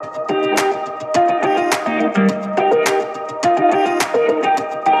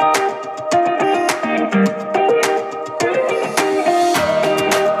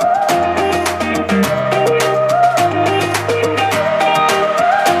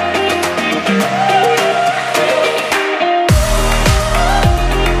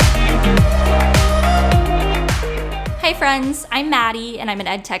Friends, I'm Maddie, and I'm an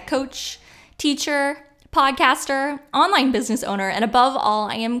EdTech coach, teacher, podcaster, online business owner, and above all,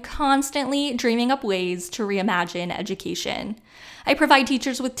 I am constantly dreaming up ways to reimagine education. I provide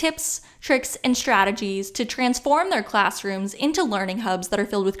teachers with tips, tricks, and strategies to transform their classrooms into learning hubs that are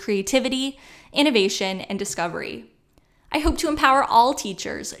filled with creativity, innovation, and discovery. I hope to empower all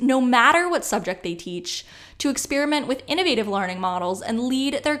teachers, no matter what subject they teach, to experiment with innovative learning models and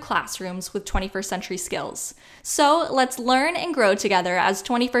lead their classrooms with 21st century skills. So let's learn and grow together as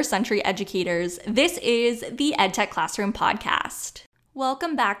 21st century educators. This is the EdTech Classroom Podcast.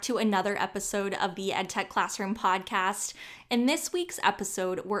 Welcome back to another episode of the EdTech Classroom Podcast. In this week's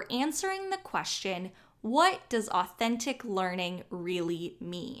episode, we're answering the question, what does authentic learning really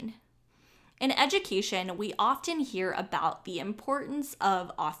mean? In education, we often hear about the importance of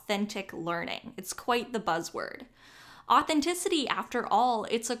authentic learning. It's quite the buzzword. Authenticity, after all,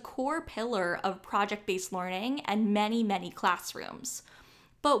 it's a core pillar of project-based learning and many classrooms.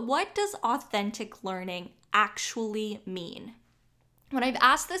 But what does authentic learning actually mean? When I've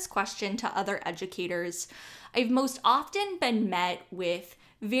asked this question to other educators, I've most often been met with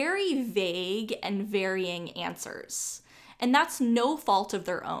very vague and varying answers. And that's no fault of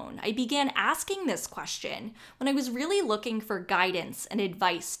their own. I began asking this question when I was really looking for guidance and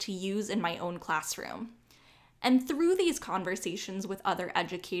advice to use in my own classroom. And through these conversations with other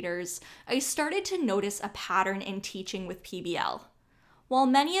educators, I started to notice a pattern in teaching with PBL. While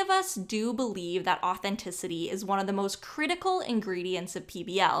many of us do believe that authenticity is one of the most critical ingredients of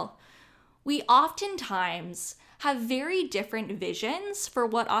PBL, we oftentimes have very different visions for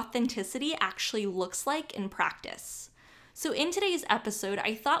what authenticity actually looks like in practice. So in today's episode,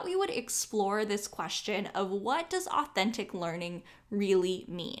 I thought we would explore this question of what does authentic learning really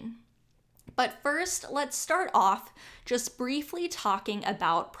mean? But first, let's start off just briefly talking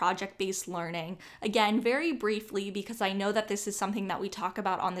about project-based learning. Again, very briefly, because I know that this is something that we talk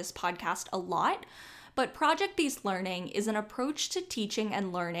about on this podcast a lot. But project-based learning is an approach to teaching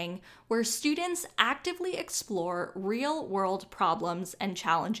and learning where students actively explore real-world problems and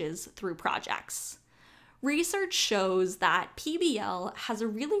challenges through projects. Research shows that PBL has a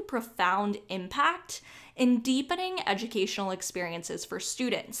really profound impact in deepening educational experiences for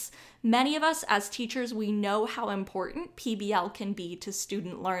students. Many of us as teachers, we know how important PBL can be to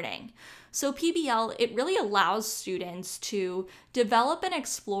student learning. So PBL, it really allows students to develop and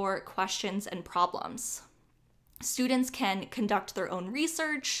explore questions and problems. Students can conduct their own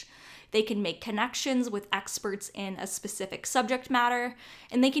research, they can make connections with experts in a specific subject matter,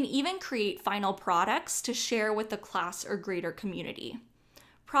 and they can even create final products to share with the class or greater community.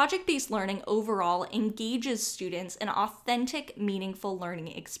 Project-based learning overall engages students in authentic, meaningful learning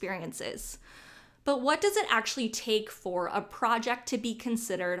experiences. But what does it actually take for a project to be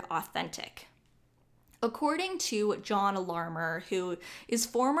considered authentic? According to John Larmer, who is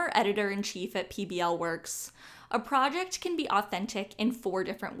former editor-in-chief at PBL Works, a project can be authentic in 4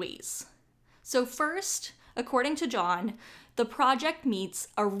 different ways. So first, according to John, the project meets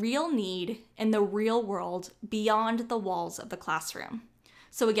a real need in the real world beyond the walls of the classroom.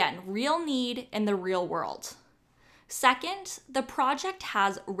 So again, real need in the real world. Second, the project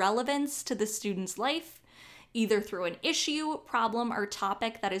has relevance to the student's life, either through an issue, problem, or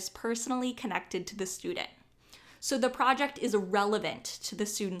topic that is personally connected to the student. So the project is relevant to the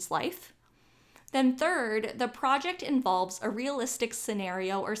student's life. Then third, the project involves a realistic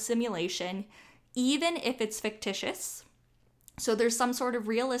scenario or simulation, even if it's fictitious. So there's some sort of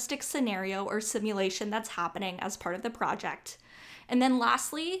realistic scenario or simulation that's happening as part of the project. And then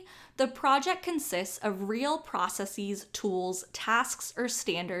lastly, the project consists of real processes, tools, tasks, or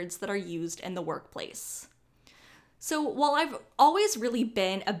standards that are used in the workplace. So while I've always really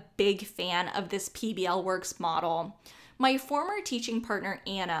been a big fan of this PBL Works model, my former teaching partner,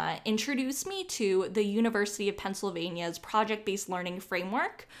 Anna, introduced me to the University of Pennsylvania's project-based learning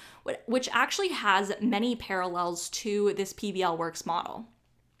framework, which actually has many parallels to this PBL Works model.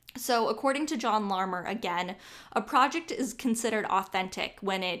 So according to John Larmer, again, a project is considered authentic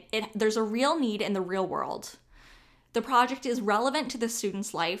when there's a real need in the real world. The project is relevant to the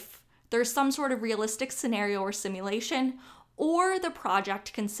student's life, there's some sort of realistic scenario or simulation, or the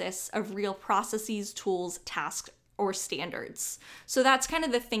project consists of real processes, tools, tasks, or standards. So that's kind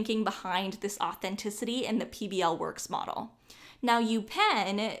of the thinking behind this authenticity in the PBL Works model. Now,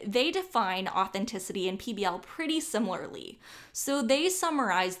 UPenn, they define authenticity in PBL pretty similarly. So they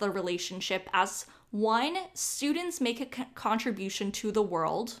summarize the relationship as 1, students make a contribution to the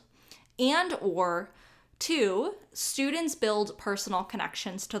world, and or 2, students build personal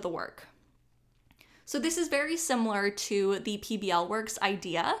connections to the work. So this is very similar to the PBL Works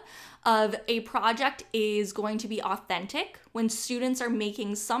idea of a project is going to be authentic when students are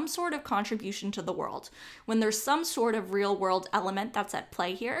making some sort of contribution to the world, when there's some sort of real world element that's at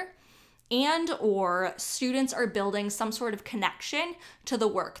play here, and or students are building some sort of connection to the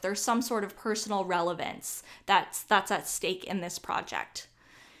work. There's some sort of personal relevance that's at stake in this project.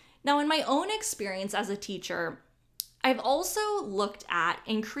 Now, in my own experience as a teacher, I've also looked at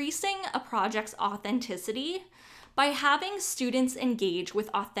increasing a project's authenticity by having students engage with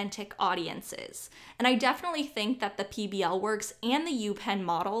authentic audiences. And I definitely think that the PBL Works and the UPenn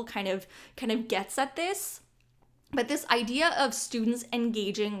model kind of gets at this, but this idea of students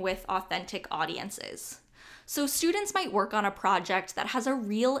engaging with authentic audiences. So students might work on a project that has a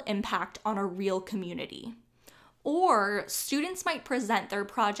real impact on a real community. Or students might present their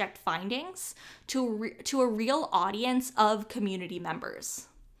project findings to a real audience of community members.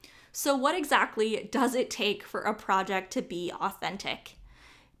 So what exactly does it take for a project to be authentic?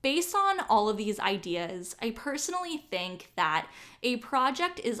 Based on all of these ideas, I personally think that a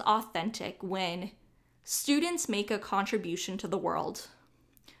project is authentic when students make a contribution to the world,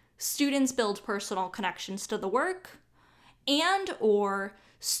 students build personal connections to the work, and or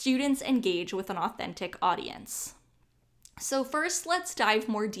students engage with an authentic audience. So first, let's dive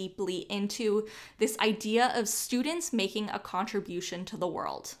more deeply into this idea of students making a contribution to the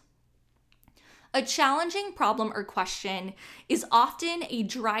world. A challenging problem or question is often a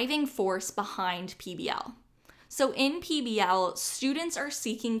driving force behind PBL. So in PBL, students are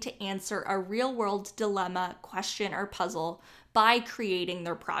seeking to answer a real-world dilemma, question, or puzzle by creating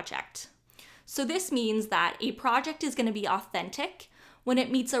their project. So this means that a project is going to be authentic when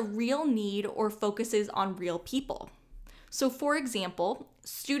it meets a real need or focuses on real people. So for example,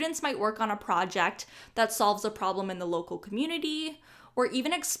 students might work on a project that solves a problem in the local community or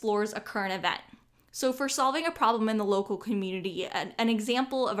even explores a current event. So for solving a problem in the local community, an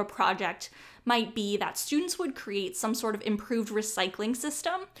example of a project might be that students would create some sort of improved recycling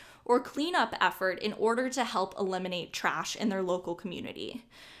system or cleanup effort in order to help eliminate trash in their local community.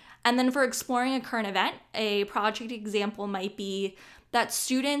 And then for exploring a current event, a project example might be that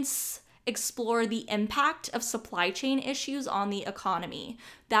students explore the impact of supply chain issues on the economy.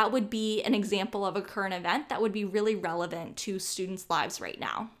 That would be an example of a current event that would be really relevant to students' lives right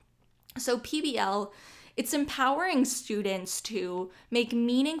now. So PBL, it's empowering students to make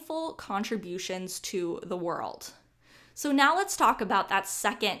meaningful contributions to the world. So now let's talk about that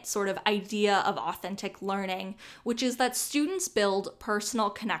second sort of idea of authentic learning, which is that students build personal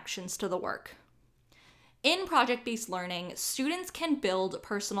connections to the work. In project-based learning, students can build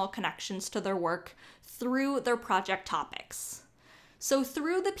personal connections to their work through their project topics. So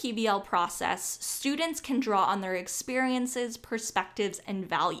through the PBL process, students can draw on their experiences, perspectives, and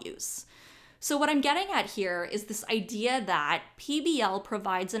values. So what I'm getting at here is this idea that PBL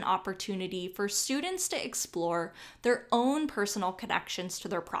provides an opportunity for students to explore their own personal connections to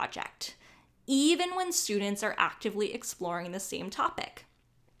their project, even when students are actively exploring the same topic.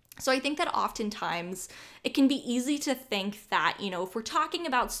 So I think that oftentimes it can be easy to think that, if we're talking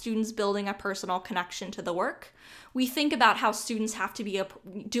about students building a personal connection to the work, we think about how students have to be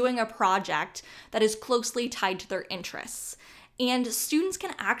doing a project that is closely tied to their interests. And students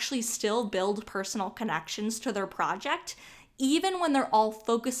can actually still build personal connections to their project, even when they're all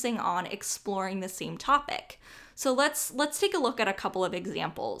focusing on exploring the same topic. So let's take a look at a couple of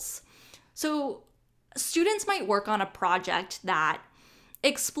examples. So students might work on a project that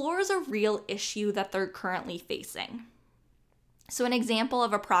explores a real issue that they're currently facing. So an example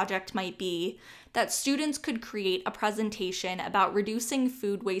of a project might be that students could create a presentation about reducing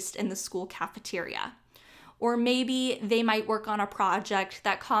food waste in the school cafeteria. Or maybe they might work on a project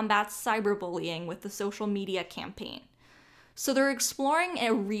that combats cyberbullying with the social media campaign. So they're exploring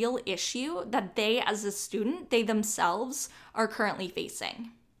a real issue that they, as a student, they themselves are currently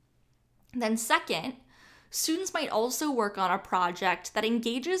facing. Then second, students might also work on a project that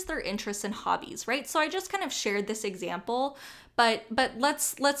engages their interests and hobbies, right? So I just kind of shared this example, but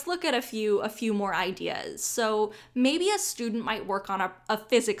let's look at a few more ideas. So maybe a student might work on a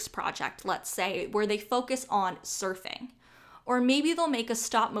physics project, let's say, where they focus on surfing. Or maybe they'll make a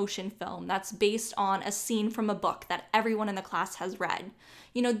stop motion film that's based on a scene from a book that everyone in the class has read.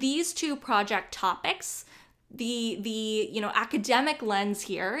 These two project topics, the academic lens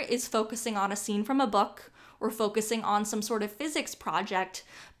here is focusing on a scene from a book, or focusing on some sort of physics project,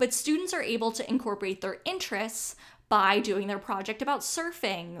 but students are able to incorporate their interests by doing their project about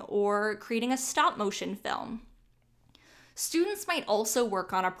surfing or creating a stop motion film. Students might also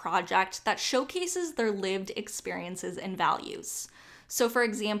work on a project that showcases their lived experiences and values. So, for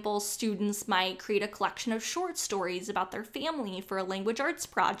example, students might create a collection of short stories about their family for a language arts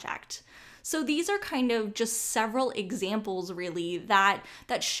project. So these are kind of just several examples, really, that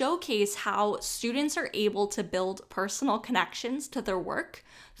showcase how students are able to build personal connections to their work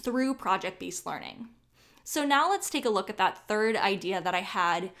through project-based learning. So now let's take a look at that third idea that I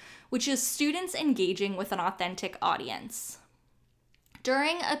had, which is students engaging with an authentic audience.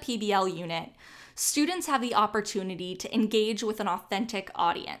 During a PBL unit, students have the opportunity to engage with an authentic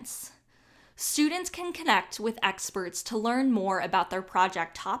audience. Students can connect with experts to learn more about their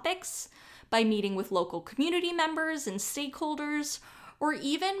project topics by meeting with local community members and stakeholders, or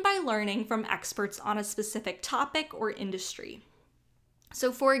even by learning from experts on a specific topic or industry.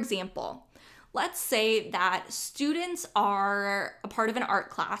 So, for example, let's say that students are a part of an art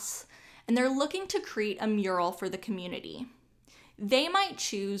class and they're looking to create a mural for the community. They might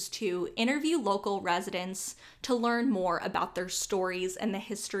choose to interview local residents to learn more about their stories and the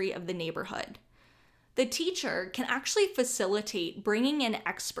history of the neighborhood. The teacher can actually facilitate bringing in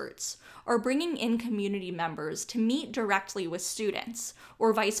experts or bringing in community members to meet directly with students,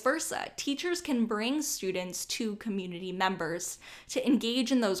 or vice versa. Teachers can bring students to community members to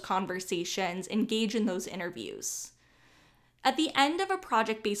engage in those conversations, engage in those interviews. At the end of a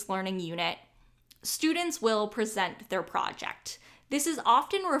project-based learning unit, students will present their project. This is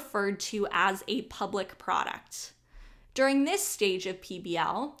often referred to as a public product. During this stage of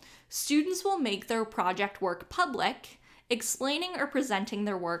PBL, students will make their project work public, explaining or presenting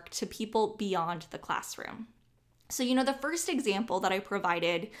their work to people beyond the classroom. So, the first example that I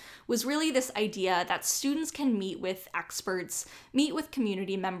provided was really this idea that students can meet with experts, meet with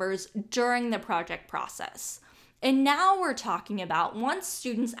community members during the project process. And now we're talking about once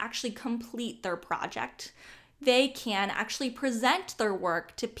students actually complete their project, they can actually present their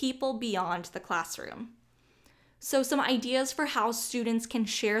work to people beyond the classroom. So some ideas for how students can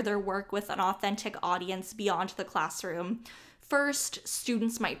share their work with an authentic audience beyond the classroom. First,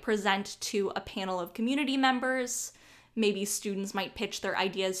 students might present to a panel of community members. Maybe students might pitch their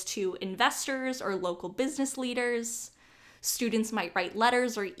ideas to investors or local business leaders. Students might write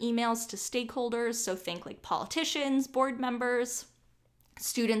letters or emails to stakeholders, so think like politicians, board members.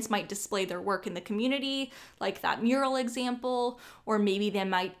 Students might display their work in the community, like that mural example, or maybe they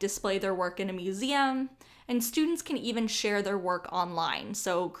might display their work in a museum. And students can even share their work online,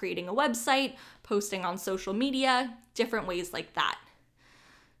 so creating a website, posting on social media, different ways like that.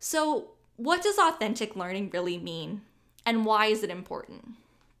 So, what does authentic learning really mean, and why is it important?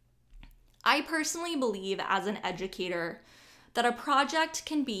 I personally believe as an educator that a project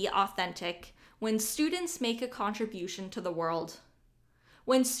can be authentic when students make a contribution to the world,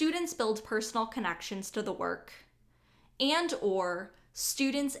 when students build personal connections to the work, and/or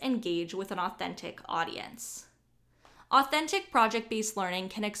students engage with an authentic audience. Authentic project-based learning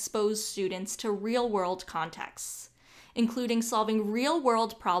can expose students to real-world contexts, including solving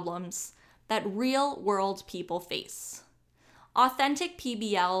real-world problems that real-world people face. Authentic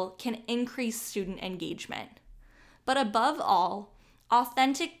PBL can increase student engagement. But above all,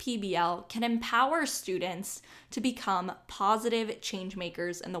 authentic PBL can empower students to become positive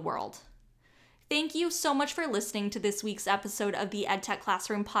changemakers in the world. Thank you so much for listening to this week's episode of the EdTech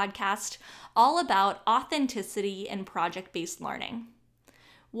Classroom podcast, all about authenticity and project-based learning.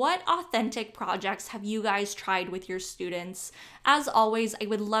 What authentic projects have you guys tried with your students? As always, I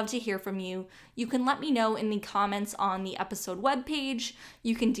would love to hear from you. You can let me know in the comments on the episode webpage.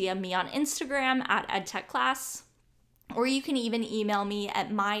 You can DM me on Instagram at edtechclass. Or you can even email me at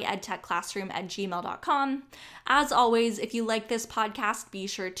myedtechclassroom@gmail.com. As always, if you like this podcast, be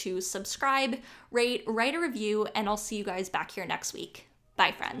sure to subscribe, rate, write a review, and I'll see you guys back here next week.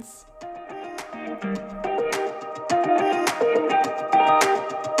 Bye, friends.